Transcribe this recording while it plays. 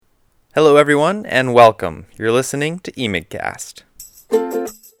Hello, everyone, and welcome. You're listening to EMIGcast.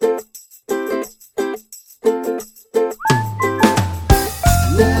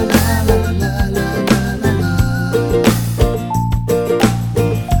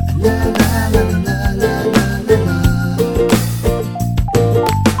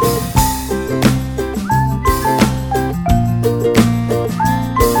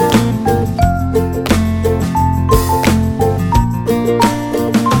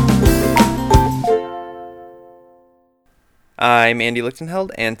 I'm Andy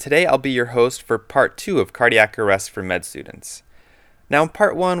Lichtenheld, and today I'll be your host for Part 2 of Cardiac Arrest for Med Students. Now, in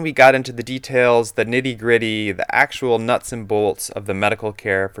Part 1, we got into the details, the nitty-gritty, the actual nuts and bolts of the medical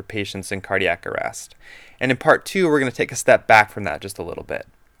care for patients in cardiac arrest. And in Part 2, we're going to take a step back from that just a little bit.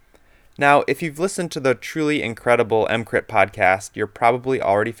 Now, if you've listened to the truly incredible EMCrit podcast, you're probably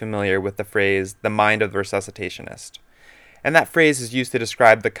already familiar with the phrase, the mind of the resuscitationist. And that phrase is used to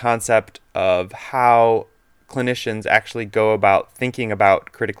describe the concept of how clinicians actually go about thinking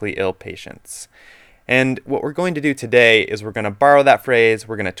about critically ill patients. And what we're going to do today is we're going to borrow that phrase,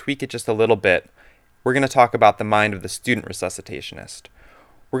 we're going to tweak it just a little bit. We're going to talk about the mind of the student resuscitationist.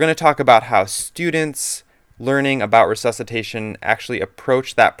 We're going to talk about how students learning about resuscitation actually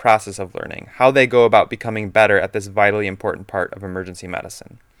approach that process of learning, how they go about becoming better at this vitally important part of emergency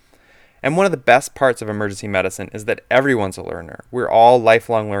medicine. And one of the best parts of emergency medicine is that everyone's a learner. We're all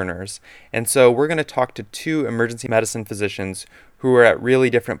lifelong learners. And so we're going to talk to two emergency medicine physicians who are at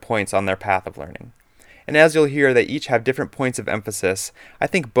really different points on their path of learning. And as you'll hear, they each have different points of emphasis. I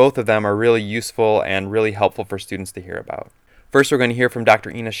think both of them are really useful and really helpful for students to hear about. First, we're going to hear from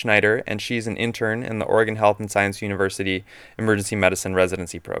Dr. Ina Schneider, and she's an intern in the Oregon Health and Science University Emergency Medicine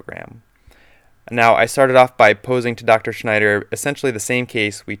Residency Program. Now, I started off by posing to Dr. Schneider essentially the same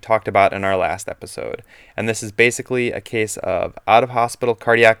case we talked about in our last episode. And this is basically a case of out-of-hospital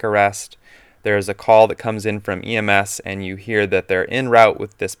cardiac arrest. There's a call that comes in from EMS, and you hear that they're en route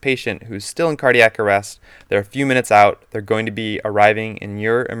with this patient who's still in cardiac arrest. They're a few minutes out. They're going to be arriving in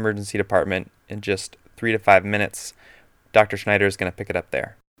your emergency department in just 3 to 5 minutes. Dr. Schneider is going to pick it up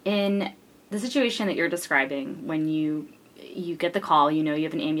there. In the situation that you're describing, when you get the call, you know you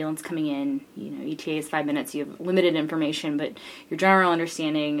have an ambulance coming in, ETA is 5 minutes, you have limited information, but your general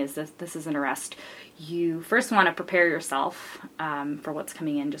understanding is that this is an arrest. You first want to prepare yourself for what's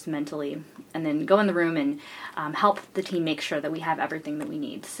coming in just mentally, and then go in the room and help the team make sure that we have everything that we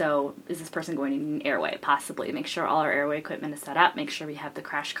need. So is this person going to need an airway? Possibly. Make sure all our airway equipment is set up. Make sure we have the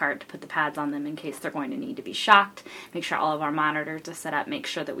crash cart to put the pads on them in case they're going to need to be shocked. Make sure all of our monitors are set up. Make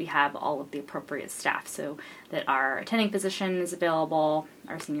sure that we have all of the appropriate staff so that our attending physician is available,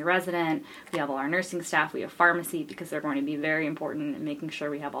 our senior resident, we have all our nursing staff, we have pharmacy, because they're going to be very important in making sure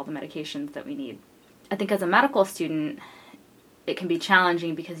we have all the medications that we need. I think as a medical student, it can be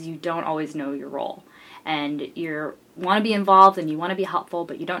challenging because you don't always know your role. And you want to be involved and you want to be helpful,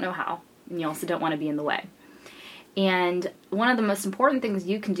 but you don't know how. And you also don't want to be in the way. And one of the most important things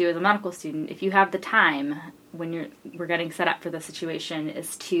you can do as a medical student, if you have the time when we're getting set up for the situation,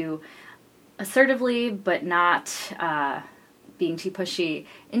 is to assertively, but not being too pushy,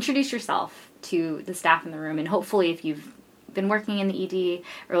 introduce yourself to the staff in the room. And hopefully if you've been working in the ED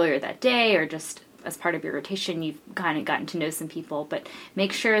earlier that day or just as part of your rotation, you've kind of gotten to know some people, but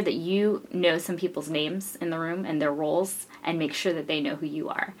make sure that you know some people's names in the room and their roles, and make sure that they know who you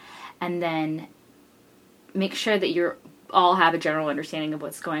are. And then make sure that you all have a general understanding of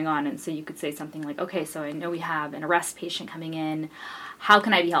what's going on. And so you could say something like, okay, so I know we have an arrest patient coming in. How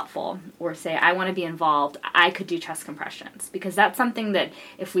can I be helpful? Or say, I want to be involved. I could do chest compressions. Because that's something that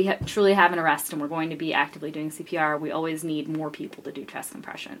if we truly have an arrest and we're going to be actively doing CPR, we always need more people to do chest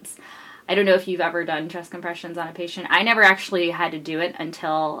compressions. I don't know if you've ever done chest compressions on a patient. I never actually had to do it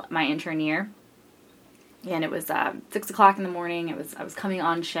until my intern year. And it was 6 o'clock in the morning. I was coming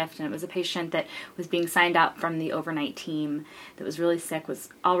on shift, and it was a patient that was being signed out from the overnight team that was really sick, was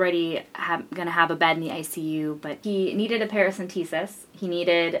already going to have a bed in the ICU, but he needed a paracentesis. He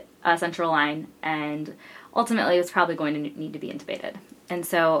needed a central line, and ultimately was probably going to need to be intubated. And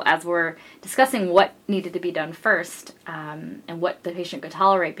so as we're discussing what needed to be done first and what the patient could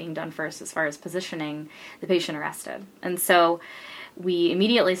tolerate being done first as far as positioning, the patient arrested. And so we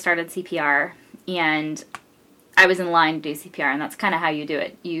immediately started CPR, and I was in line to do CPR, and that's kind of how you do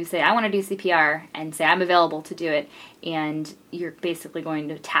it. You say, I want to do CPR, and say, I'm available to do it, and you're basically going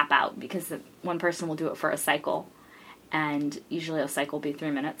to tap out because one person will do it for a cycle, and usually a cycle will be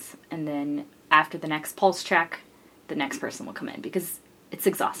 3 minutes, and then after the next pulse check, the next person will come in because it's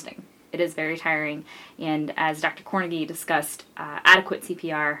exhausting. It is very tiring, and as Dr. Cornegie discussed, adequate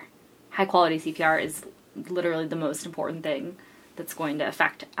CPR, high-quality CPR is literally the most important thing that's going to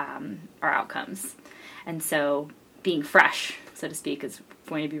affect our outcomes. And so being fresh, so to speak, is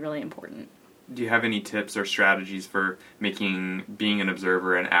going to be really important. Do you have any tips or strategies for making being an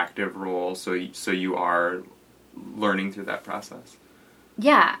observer an active role so you are learning through that process?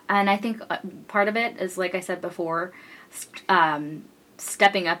 Yeah, and I think part of it is, like I said before,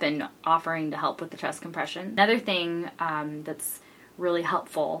 stepping up and offering to help with the chest compression. Another thing that's really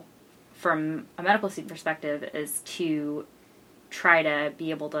helpful from a medical student perspective is to try to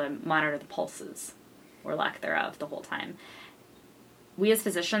be able to monitor the pulses, or lack thereof, the whole time. We as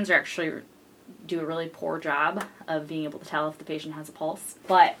physicians are actually do a really poor job of being able to tell if the patient has a pulse.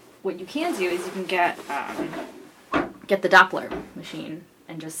 But what you can do is you can get the Doppler machine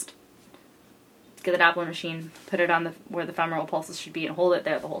and just get the Doppler machine, put it on where the femoral pulses should be, and hold it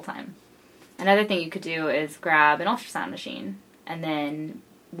there the whole time. Another thing you could do is grab an ultrasound machine, and then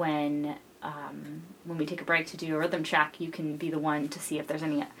when we take a break to do a rhythm check, you can be the one to see if there's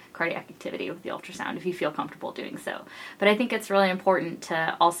any cardiac activity with the ultrasound, if you feel comfortable doing so. But I think it's really important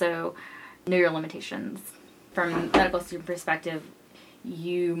to also know your limitations. From a medical student perspective,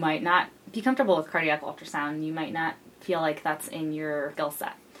 you might not be comfortable with cardiac ultrasound. You might not feel like that's in your skill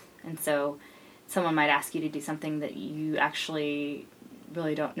set. And so someone might ask you to do something that you actually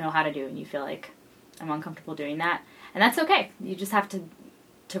really don't know how to do, and you feel like, I'm uncomfortable doing that. And that's okay. You just have to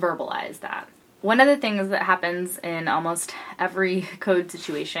verbalize that. One of the things that happens in almost every code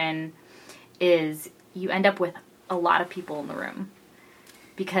situation is you end up with a lot of people in the room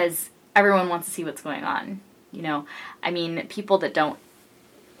because everyone wants to see what's going on. People that don't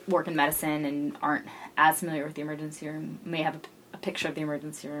work in medicine and aren't as familiar with the emergency room may have a picture of the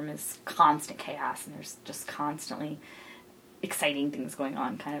emergency room as constant chaos, and there's just constantly exciting things going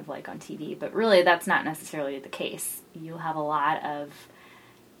on, kind of like on TV. But really, that's not necessarily the case. You'll have a lot of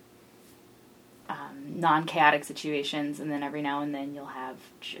non-chaotic situations, and then every now and then you'll have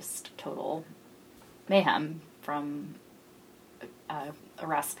just total mayhem from a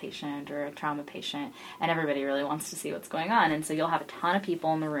arrest patient or a trauma patient, and everybody really wants to see what's going on. And so you'll have a ton of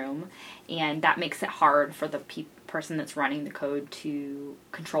people in the room, and that makes it hard for the person that's running the code to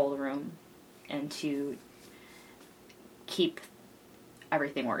control the room and to keep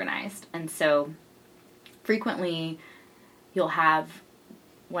everything organized. And so frequently you'll have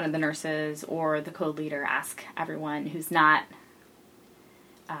one of the nurses or the code leader ask everyone who's not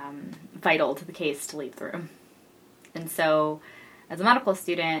vital to the case to leave the room. And so as a medical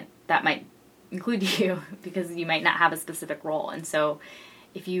student, that might include you because you might not have a specific role. And so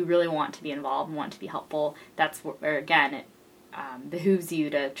if you really want to be involved and want to be helpful, that's where, again, it behooves you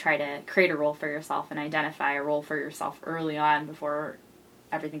to try to create a role for yourself and identify a role for yourself early on before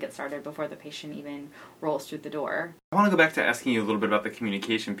everything gets started, before the patient even rolls through the door. I want to go back to asking you a little bit about the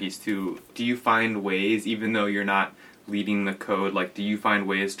communication piece too. Do you find ways, even though you're not leading the code, do you find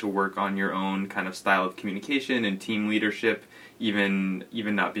ways to work on your own kind of style of communication and team leadership, even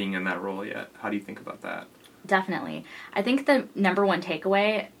not being in that role yet? How do you think about that? Definitely. I think the number one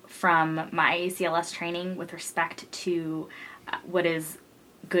takeaway from my ACLS training with respect to what is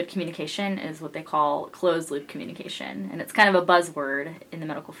good communication is what they call closed loop communication. And it's kind of a buzzword in the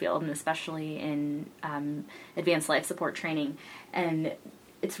medical field, and especially in advanced life support training. And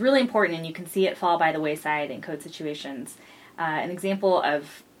it's really important, and you can see it fall by the wayside in code situations. An example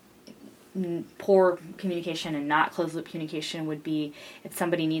of poor communication and not closed loop communication would be if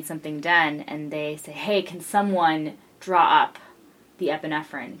somebody needs something done and they say, hey, can someone draw up the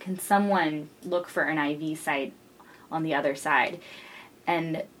epinephrine? Can someone look for an IV site on the other side?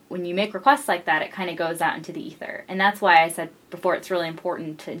 And when you make requests like that, it kind of goes out into the ether. And that's why I said before, it's really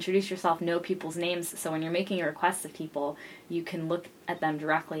important to introduce yourself, know people's names, so when you're making a request of people, you can look at them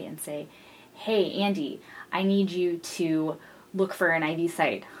directly and say, hey, Andy, I need you to look for an IV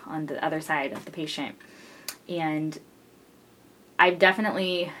site on the other side of the patient. And I've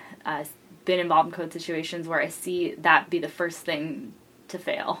definitely been involved in code situations where I see that be the first thing to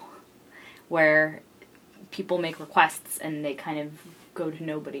fail, where people make requests and they kind of go to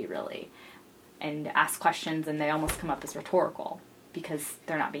nobody really and ask questions, and they almost come up as rhetorical because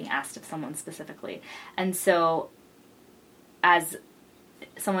they're not being asked of someone specifically. And so as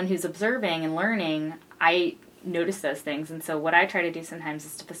someone who's observing and learning, I notice those things. And so what I try to do sometimes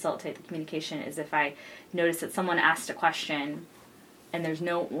is to facilitate the communication is if I notice that someone asked a question and there's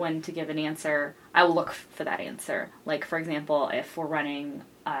no one to give an answer, I will look for that answer. Like, for example, if we're running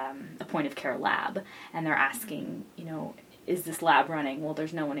a point of care lab and they're asking, is this lab running? Well,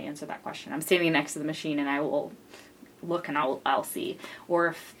 there's no one to answer that question. I'm standing next to the machine and I will look and I'll see. Or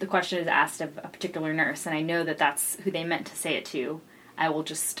if the question is asked of a particular nurse and I know that that's who they meant to say it to, I will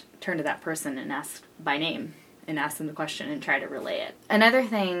just turn to that person and ask by name and ask them the question and try to relay it. Another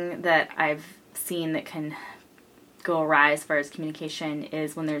thing that I've seen that can go awry as far as communication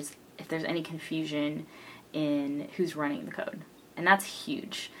is if there's any confusion in who's running the code. And that's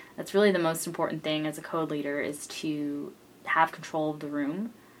huge. That's really the most important thing as a code leader, is to have control of the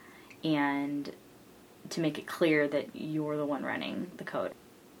room and to make it clear that you're the one running the code.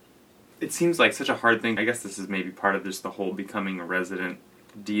 It seems like such a hard thing. I guess this is maybe part of just the whole becoming a resident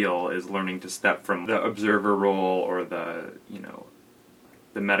deal, is learning to step from the observer role or the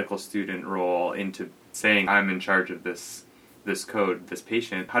medical student role into saying, I'm in charge of this code, this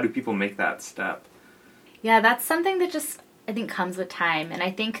patient. How do people make that step? Yeah, that's something that just, I think, comes with time. And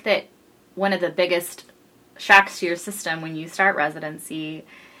I think that one of the biggest shocks to your system when you start residency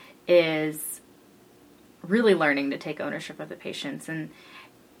is really learning to take ownership of the patients. And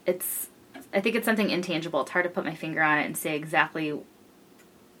I think it's something intangible. It's hard to put my finger on it and say exactly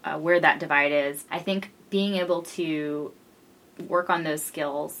where that divide is. I think being able to work on those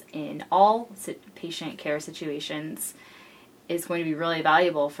skills in all patient care situations is going to be really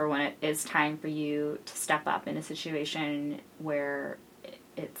valuable for when it is time for you to step up in a situation where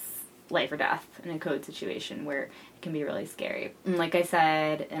it's life or death, in a code situation where it can be really scary. And like I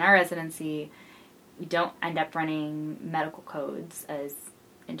said, in our residency, we don't end up running medical codes as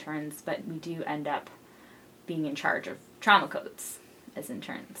interns, but we do end up being in charge of trauma codes as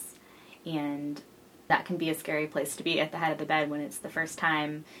interns. And that can be a scary place to be at the head of the bed when it's the first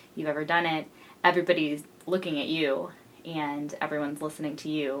time you've ever done it. Everybody's looking at you and everyone's listening to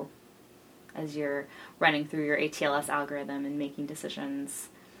you as you're running through your ATLS algorithm and making decisions.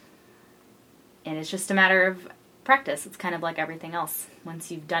 And it's just a matter of practice. It's kind of like everything else.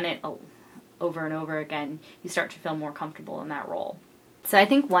 Once you've done it over and over again, you start to feel more comfortable in that role. So I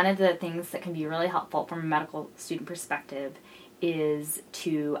think one of the things that can be really helpful from a medical student perspective is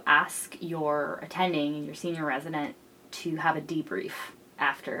to ask your attending and your senior resident to have a debrief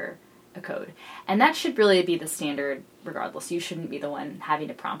after a code. And that should really be the standard regardless. You shouldn't be the one having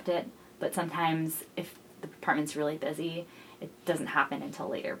to prompt it, but sometimes if the department's really busy, it doesn't happen until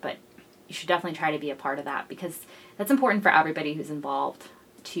later. But you should definitely try to be a part of that, because that's important for everybody who's involved,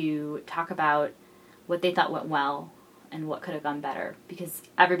 to talk about what they thought went well and what could have gone better, because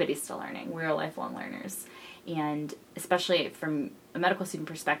everybody's still learning. We're lifelong learners. And especially from a medical student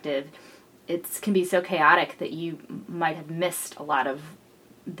perspective, it can be so chaotic that you might have missed a lot of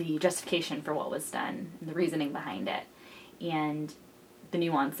the justification for what was done, and the reasoning behind it, and the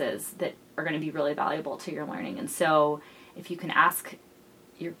nuances that are going to be really valuable to your learning. And so if you can ask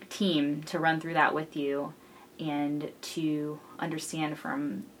your team to run through that with you and to understand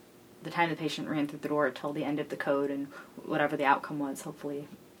from the time the patient ran through the door till the end of the code and whatever the outcome was, hopefully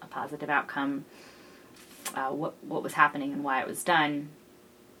a positive outcome, what was happening and why it was done,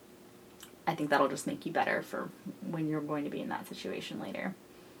 I think that'll just make you better for when you're going to be in that situation later.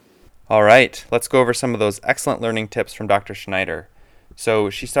 All right, let's go over some of those excellent learning tips from Dr. Schneider. So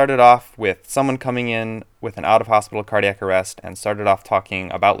she started off with someone coming in with an out-of-hospital cardiac arrest and started off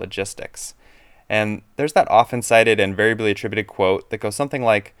talking about logistics. And there's that often cited and variably attributed quote that goes something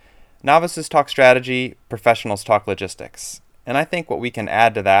like, "Novices talk strategy, professionals talk logistics." And I think what we can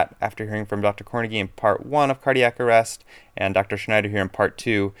add to that, after hearing from Dr. Kornegay in part 1 of cardiac arrest and Dr. Schneider here in part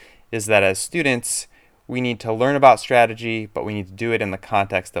 2, is that as students, we need to learn about strategy, but we need to do it in the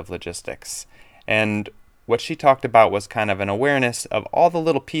context of logistics. And what she talked about was kind of an awareness of all the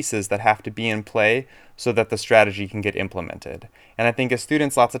little pieces that have to be in play so that the strategy can get implemented. And I think as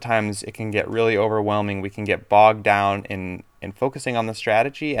students, lots of times it can get really overwhelming. We can get bogged down in focusing on the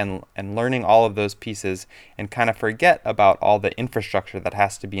strategy and learning all of those pieces and kind of forget about all the infrastructure that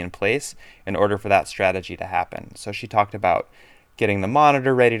has to be in place in order for that strategy to happen. So she talked about getting the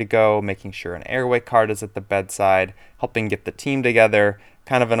monitor ready to go, making sure an airway card is at the bedside, helping get the team together,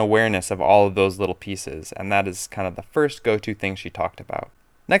 kind of an awareness of all of those little pieces. And that is kind of the first go-to thing she talked about.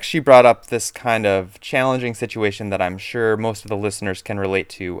 Next, she brought up this kind of challenging situation that I'm sure most of the listeners can relate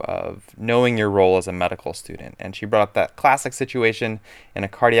to, of knowing your role as a medical student. And she brought up that classic situation in a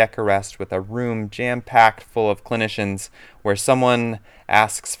cardiac arrest with a room jam-packed full of clinicians where someone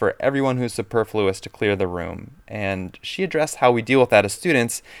asks for everyone who's superfluous to clear the room. And she addressed how we deal with that as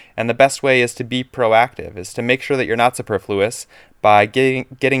students, and the best way is to be proactive, is to make sure that you're not superfluous by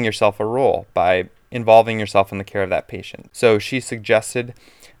getting yourself a role, by involving yourself in the care of that patient. So she suggested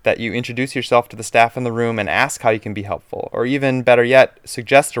that you introduce yourself to the staff in the room and ask how you can be helpful, or even better yet,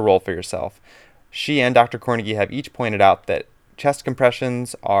 suggest a role for yourself. She and Dr. Kornegay have each pointed out that chest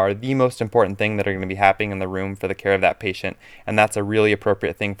compressions are the most important thing that are going to be happening in the room for the care of that patient, and that's a really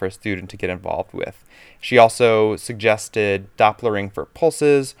appropriate thing for a student to get involved with. She also suggested Dopplering for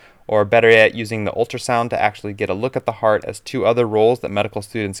pulses, or better yet, using the ultrasound to actually get a look at the heart as two other roles that medical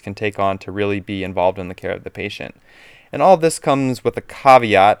students can take on to really be involved in the care of the patient. And all of this comes with a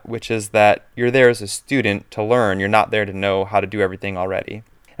caveat, which is that you're there as a student to learn. You're not there to know how to do everything already.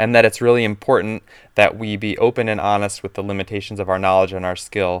 And that it's really important that we be open and honest with the limitations of our knowledge and our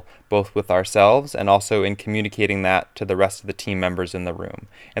skill, both with ourselves and also in communicating that to the rest of the team members in the room.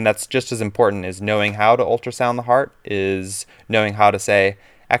 And that's just as important as knowing how to ultrasound the heart, is knowing how to say,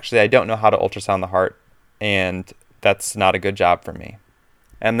 actually, I don't know how to ultrasound the heart, and that's not a good job for me.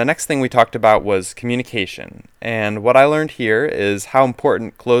 And the next thing we talked about was communication. And what I learned here is how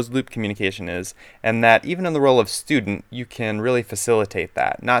important closed-loop communication is, and that even in the role of student, you can really facilitate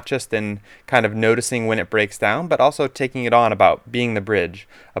that, not just in kind of noticing when it breaks down, but also taking it on about being the bridge,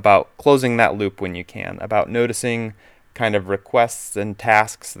 about closing that loop when you can, about noticing kind of requests and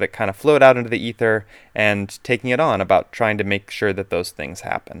tasks that kind of float out into the ether and taking it on, about trying to make sure that those things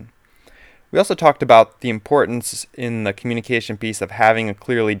happen. We also talked about the importance in the communication piece of having a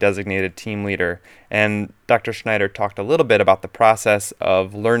clearly designated team leader, and Dr. Schneider talked a little bit about the process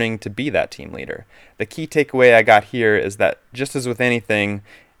of learning to be that team leader. The key takeaway I got here is that just as with anything,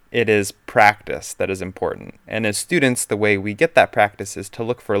 it is practice that is important. And as students, the way we get that practice is to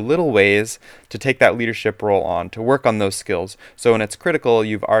look for little ways to take that leadership role on, to work on those skills. So when it's critical,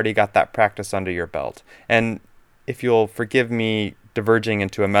 you've already got that practice under your belt. And if you'll forgive me diverging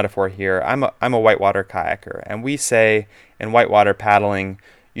into a metaphor here, I'm a whitewater kayaker, and we say in whitewater paddling,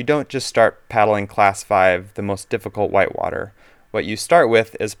 you don't just start paddling class 5, the most difficult whitewater. What you start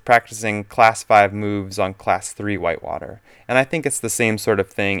with is practicing class 5 moves on class 3 whitewater. And I think it's the same sort of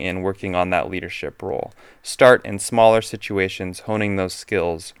thing in working on that leadership role. Start in smaller situations, honing those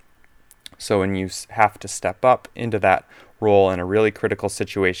skills, so when you have to step up into that role in a really critical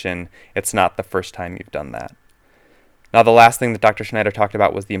situation, it's not the first time you've done that. Now, the last thing that Dr. Schneider talked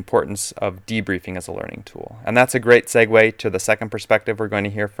about was the importance of debriefing as a learning tool. And that's a great segue to the second perspective we're going to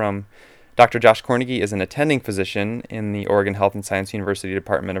hear from. Dr. Josh Kornegay is an attending physician in the Oregon Health and Science University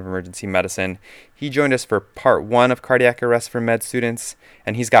Department of Emergency Medicine. He joined us for part 1 of Cardiac Arrest for Med Students,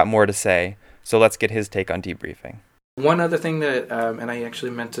 and he's got more to say. So let's get his take on debriefing. One other thing that, and I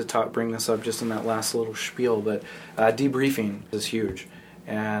actually meant to bring this up just in that last little spiel, but debriefing is huge.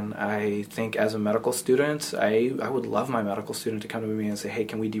 And I think as a medical student, I would love my medical student to come to me and say, hey,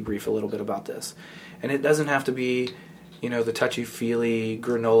 can we debrief a little bit about this? And it doesn't have to be, the touchy-feely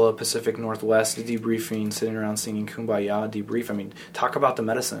granola Pacific Northwest debriefing, sitting around singing Kumbaya debrief. I mean, talk about the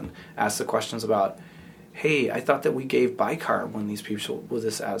medicine. Ask the questions about, hey, I thought that we gave bicarb when these people with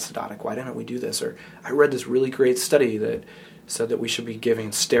this acidotic. Why didn't we do this? Or I read this really great study that said that we should be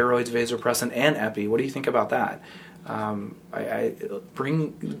giving steroids, vasopressin, and epi. What do you think about that? Do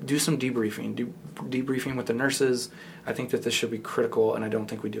some debriefing with the nurses. I think that this should be critical, and I don't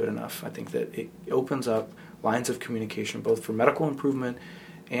think we do it enough. I think that it opens up lines of communication, both for medical improvement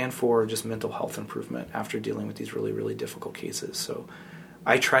and for just mental health improvement after dealing with these really, really difficult cases. So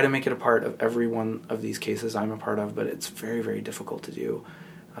I try to make it a part of every one of these cases I'm a part of, but it's very, very difficult to do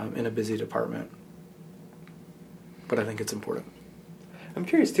in a busy department. But I think it's important. I'm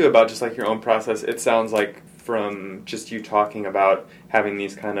curious, too, about just like your own process. It sounds like from just you talking about having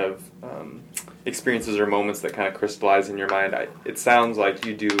these kind of experiences or moments that kind of crystallize in your mind, it sounds like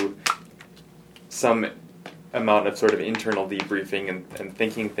you do some amount of sort of internal debriefing and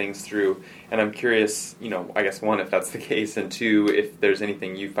thinking things through. And I'm curious, I guess, one, if that's the case, and two, if there's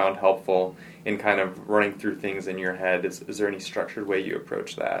anything you found helpful in kind of running through things in your head. Is there any structured way you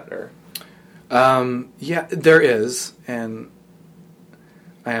approach that? Or yeah, there is, and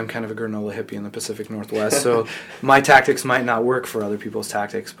I am kind of a granola hippie in the Pacific Northwest, so my tactics might not work for other people's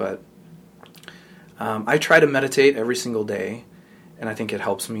tactics, but I try to meditate every single day, and I think it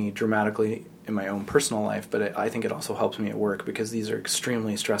helps me dramatically in my own personal life, but I think it also helps me at work because these are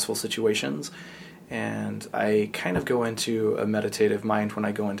extremely stressful situations, and I kind of go into a meditative mind when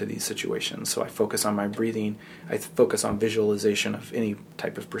I go into these situations. So I focus on my breathing, I focus on visualization of any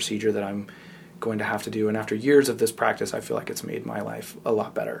type of procedure that I'm going to have to do, and after years of this practice, I feel like it's made my life a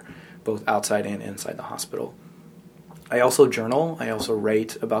lot better, both outside and inside the hospital. I also journal. I also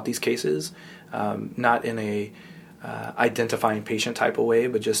write about these cases, not in a identifying patient type of way,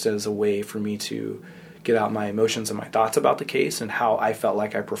 but just as a way for me to get out my emotions and my thoughts about the case and how I felt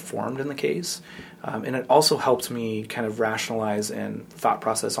like I performed in the case. And it also helps me kind of rationalize and thought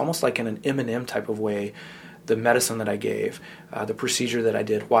process, almost like in an M&M type of way, the medicine that I gave, the procedure that I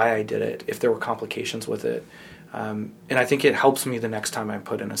did, why I did it, if there were complications with it. And I think it helps me the next time I'm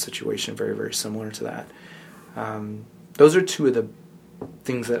put in a situation very, very similar to that. Those are two of the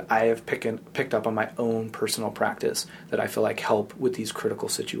things that I have picked up on my own personal practice that I feel like help with these critical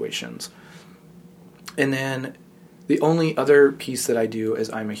situations. And then the only other piece that I do is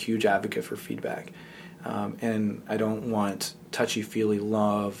I'm a huge advocate for feedback. And I don't want touchy-feely,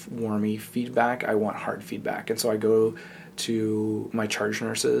 warmy feedback. I want hard feedback. And so I go to my charge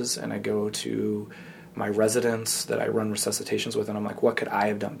nurses and I go to my residents that I run resuscitations with, and I'm like, what could I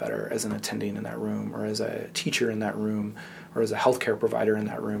have done better as an attending in that room, or as a teacher in that room, or as a healthcare provider in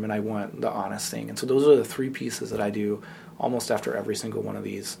that room? And I want the honest thing. And so those are the three pieces that I do almost after every single one of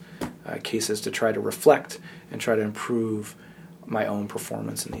these cases to try to reflect and try to improve my own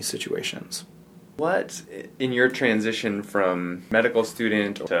performance in these situations. What, in your transition from medical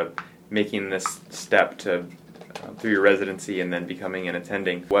student to making this step to through your residency and then becoming an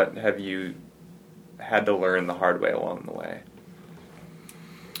attending, what have you had to learn the hard way along the way?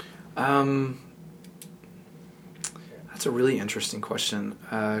 That's a really interesting question.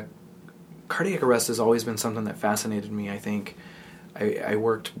 Cardiac arrest has always been something that fascinated me. I think I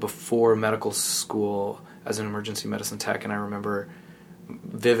worked before medical school as an emergency medicine tech, and I remember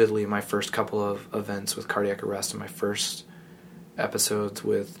vividly my first couple of events with cardiac arrest and my first episodes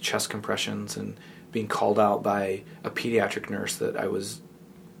with chest compressions and being called out by a pediatric nurse that I was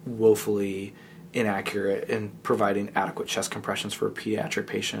woefully inaccurate in providing adequate chest compressions for a pediatric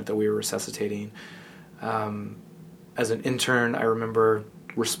patient that we were resuscitating. As an intern, I remember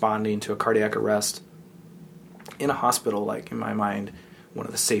responding to a cardiac arrest in a hospital, like in my mind, one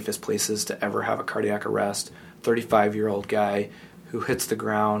of the safest places to ever have a cardiac arrest. 35-year-old guy who hits the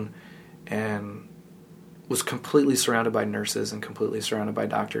ground and was completely surrounded by nurses and completely surrounded by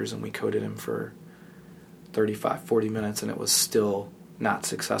doctors, and we coded him for 35, 40 minutes, and it was still not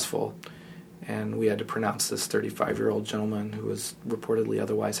successful. And we had to pronounce this 35-year-old gentleman who was reportedly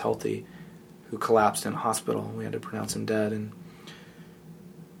otherwise healthy, who collapsed in a hospital. We had to pronounce him dead. And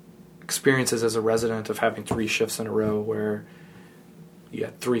experiences as a resident of having 3 shifts in a row where you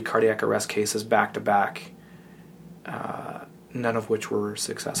had 3 cardiac arrest cases back to back, none of which were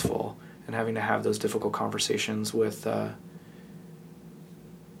successful, and having to have those difficult conversations with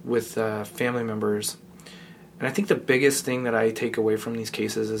family members. And I think the biggest thing that I take away from these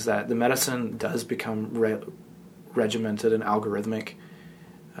cases is that the medicine does become regimented and algorithmic.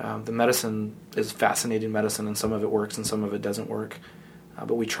 The medicine is fascinating medicine, and some of it works and some of it doesn't work.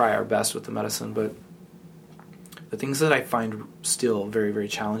 But we try our best with the medicine. But the things that I find still very, very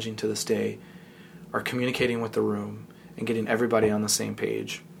challenging to this day are communicating with the room and getting everybody on the same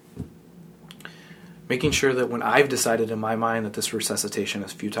page. Making sure that when I've decided in my mind that this resuscitation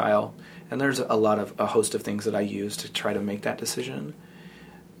is futile, and there's a host of things that I use to try to make that decision,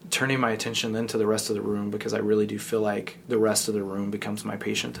 turning my attention then to the rest of the room, because I really do feel like the rest of the room becomes my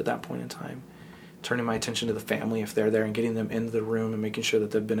patient at that point in time. Turning my attention to the family if they're there and getting them into the room and making sure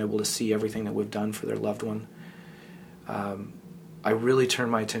that they've been able to see everything that we've done for their loved one. I really turn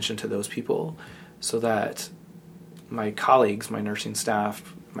my attention to those people so that my colleagues, my nursing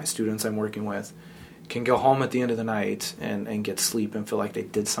staff, my students I'm working with, can go home at the end of the night and get sleep and feel like they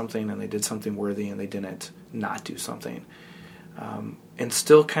did something and they did something worthy and they didn't not do something. And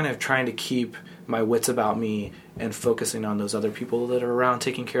still kind of trying to keep my wits about me and focusing on those other people that are around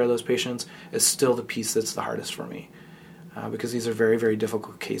taking care of those patients is still the piece that's the hardest for me. Because these are very, very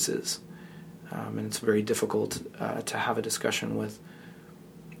difficult cases. And it's very difficult to have a discussion with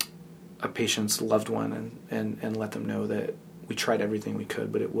a patient's loved one and let them know that we tried everything we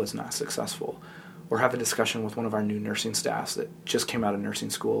could, but it was not successful. Or have a discussion with one of our new nursing staffs that just came out of nursing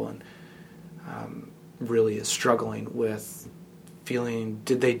school and really is struggling with feeling,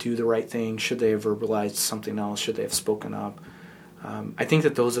 did they do the right thing? Should they have verbalized something else? Should they have spoken up? I think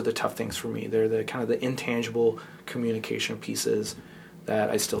that those are the tough things for me. They're the kind of the intangible communication pieces that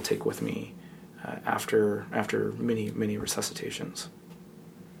I still take with me after many, many resuscitations.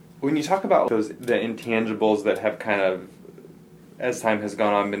 When you talk about the intangibles that have kind of, as time has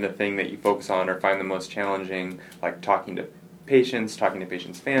gone on, been the thing that you focus on or find the most challenging, like talking to patients'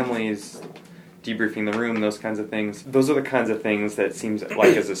 families, debriefing the room, those kinds of things. Those are the kinds of things that seems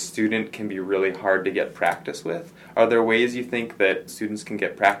like as a student can be really hard to get practice with. Are there ways you think that students can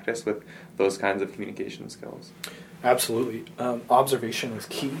get practice with those kinds of communication skills? Absolutely. Observation is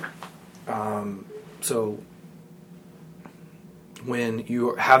key. So when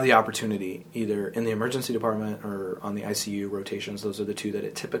you have the opportunity, either in the emergency department or on the ICU rotations, those are the two that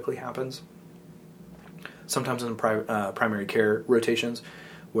it typically happens. Sometimes in primary care rotations,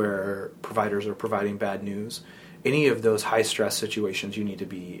 where providers are providing bad news, any of those high-stress situations you need to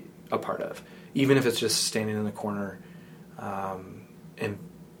be a part of, even if it's just standing in the corner and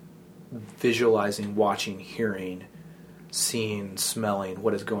visualizing, watching, hearing seeing, smelling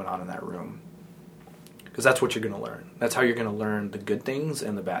what is going on in that room. Because that's what you're going to learn. That's how you're going to learn the good things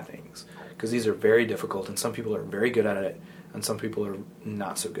and the bad things. Because these are very difficult, and some people are very good at it, and some people are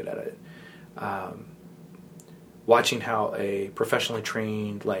not so good at it. Watching how a professionally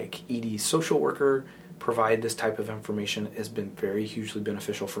trained, like ED social worker provide this type of information has been very hugely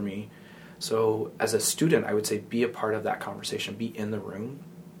beneficial for me. So as a student, I would say be a part of that conversation, be in the room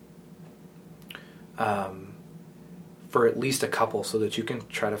for at least a couple, so that you can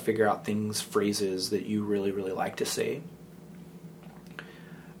try to figure out things, phrases that you really, really like to say.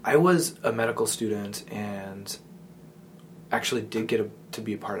 I was a medical student and actually did get to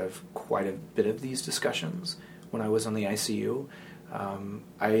be a part of quite a bit of these discussions when I was on the ICU.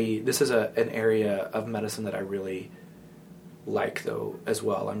 This is an area of medicine that I really like, though, as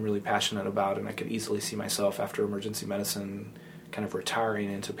well. I'm really passionate about, and I could easily see myself after emergency medicine kind of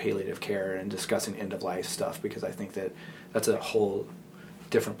retiring into palliative care and discussing end-of-life stuff, because I think that that's a whole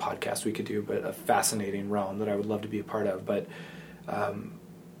different podcast we could do, but a fascinating realm that I would love to be a part of. But I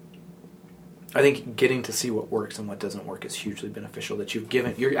think getting to see what works and what doesn't work is hugely beneficial, that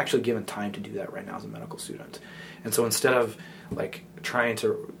you're actually given time to do that right now as a medical student. And so instead of like trying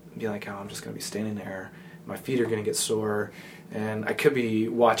to be like, oh, I'm just going to be standing there, my feet are going to get sore, and I could be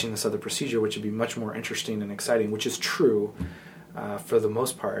watching this other procedure, which would be much more interesting and exciting, which is true for the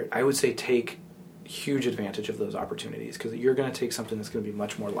most part, I would say take huge advantage of those opportunities, because you're going to take something that's going to be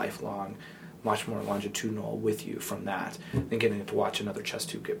much more lifelong, much more longitudinal with you from that than getting to watch another chest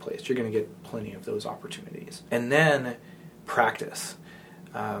tube get placed. You're going to get plenty of those opportunities. And then practice.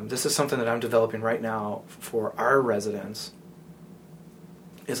 This is something that I'm developing right now for our residents.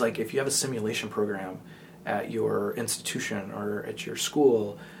 Is like, if you have a simulation program at your institution or at your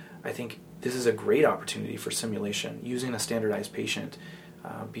school, I think this is a great opportunity for simulation, using a standardized patient,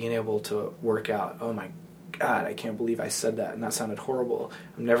 being able to work out, oh my God, I can't believe I said that and that sounded horrible.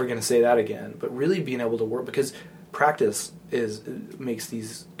 I'm never going to say that again. But really being able to work, because practice makes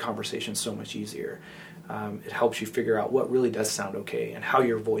these conversations so much easier. It helps you figure out what really does sound okay, and how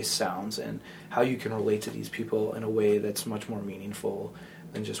your voice sounds, and how you can relate to these people in a way that's much more meaningful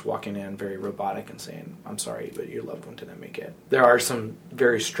than just walking in very robotic and saying, I'm sorry, but your loved one didn't make it. There are some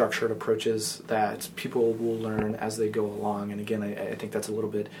very structured approaches that people will learn as they go along. And again, I think that's a little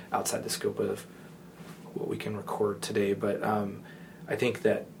bit outside the scope of what we can record today. But I think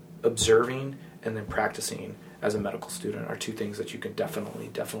that observing and then practicing as a medical student are two things that you can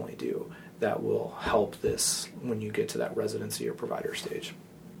definitely do that will help this when you get to that residency or provider stage.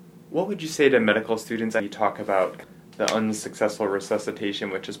 What would you say to medical students? You talk about the unsuccessful resuscitation,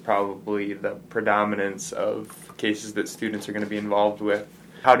 which is probably the predominance of cases that students are going to be involved with.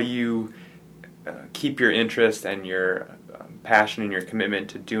 How do you keep your interest and your passion and your commitment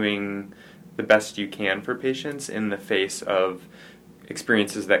to doing the best you can for patients in the face of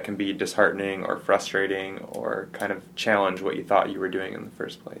experiences that can be disheartening or frustrating or kind of challenge what you thought you were doing in the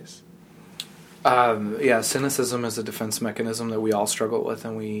first place? Cynicism is a defense mechanism that we all struggle with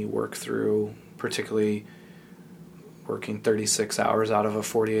and we work through, particularly working 36 hours out of a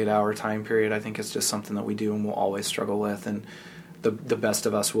 48-hour time period. I think it's just something that we do and we'll always struggle with, and the best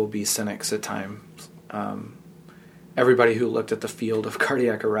of us will be cynics at times. Everybody who looked at the field of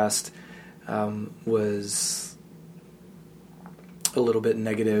cardiac arrest was a little bit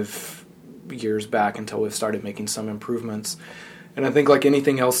negative years back until we've started making some improvements. And I think like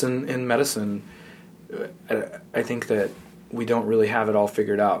anything else in medicine, I think that we don't really have it all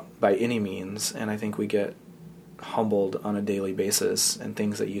figured out by any means, and I think we get humbled on a daily basis, and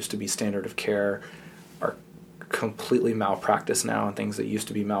things that used to be standard of care are completely malpractice now, and things that used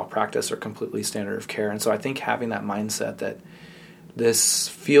to be malpractice are completely standard of care. And so I think having that mindset that this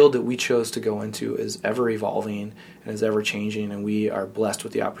field that we chose to go into is ever evolving and is ever changing, and we are blessed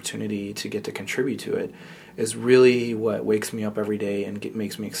with the opportunity to get to contribute to it, is really what wakes me up every day and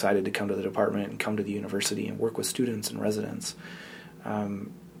makes me excited to come to the department and come to the university and work with students and residents.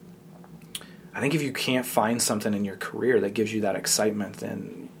 I think if you can't find something in your career that gives you that excitement,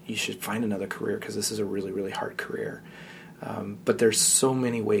 then you should find another career, because this is a really, really hard career. But there's so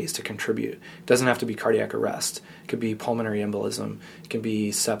many ways to contribute. It doesn't have to be cardiac arrest. It could be pulmonary embolism. It can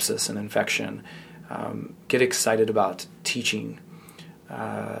be sepsis and infection. Get excited about teaching,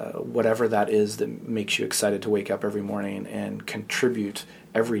 whatever that is that makes you excited to wake up every morning and contribute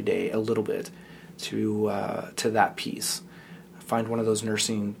every day a little bit to that piece. Find one of those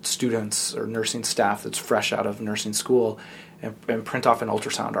nursing students or nursing staff that's fresh out of nursing school and print off an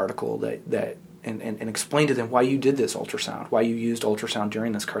ultrasound article that and explain to them why you did this ultrasound, why you used ultrasound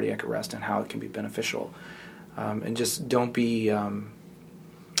during this cardiac arrest, and how it can be beneficial. And just don't be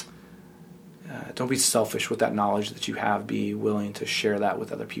don't be selfish with that knowledge that you have. Be willing to share that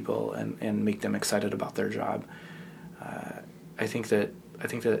with other people and make them excited about their job. I think that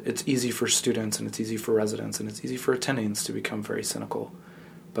it's easy for students and it's easy for residents and it's easy for attendings to become very cynical.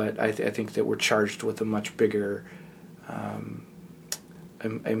 But I think that we're charged with a much bigger,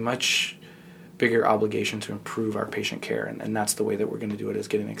 a much bigger obligation to improve our patient care, and that's the way that we're going to do it, is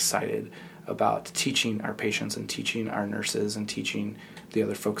getting excited about teaching our patients and teaching our nurses and teaching the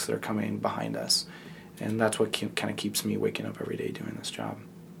other folks that are coming behind us. And that's what kind of keeps me waking up every day doing this job.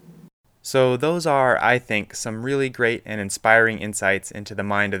 So those are, I think, some really great and inspiring insights into the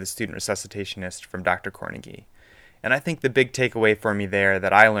mind of the student resuscitationist from Dr. Kornegay. And I think the big takeaway for me there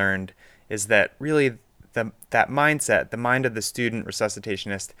that I learned is that really that mindset, the mind of the student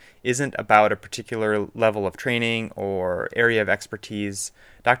resuscitationist, isn't about a particular level of training or area of expertise.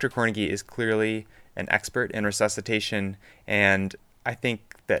 Dr. Kornegay is clearly an expert in resuscitation, and I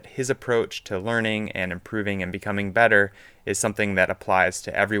think that his approach to learning and improving and becoming better is something that applies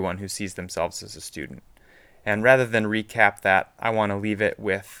to everyone who sees themselves as a student. And rather than recap that, I want to leave it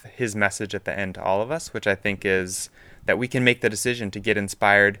with his message at the end to all of us, which I think is that we can make the decision to get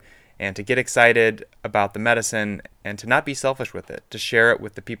inspired and to get excited about the medicine and to not be selfish with it, to share it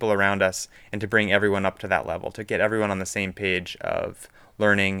with the people around us and to bring everyone up to that level, to get everyone on the same page of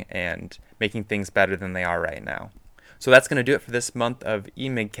learning and making things better than they are right now. So that's going to do it for this month of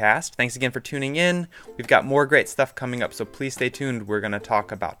eMIGcast. Thanks again for tuning in. We've got more great stuff coming up, so please stay tuned. We're going to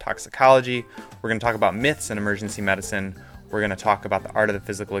talk about toxicology. We're going to talk about myths in emergency medicine. We're going to talk about the art of the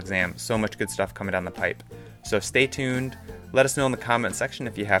physical exam. So much good stuff coming down the pipe. So stay tuned. Let us know in the comment section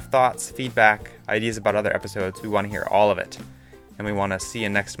if you have thoughts, feedback, ideas about other episodes. We want to hear all of it. And we want to see you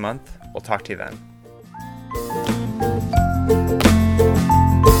next month. We'll talk to you then.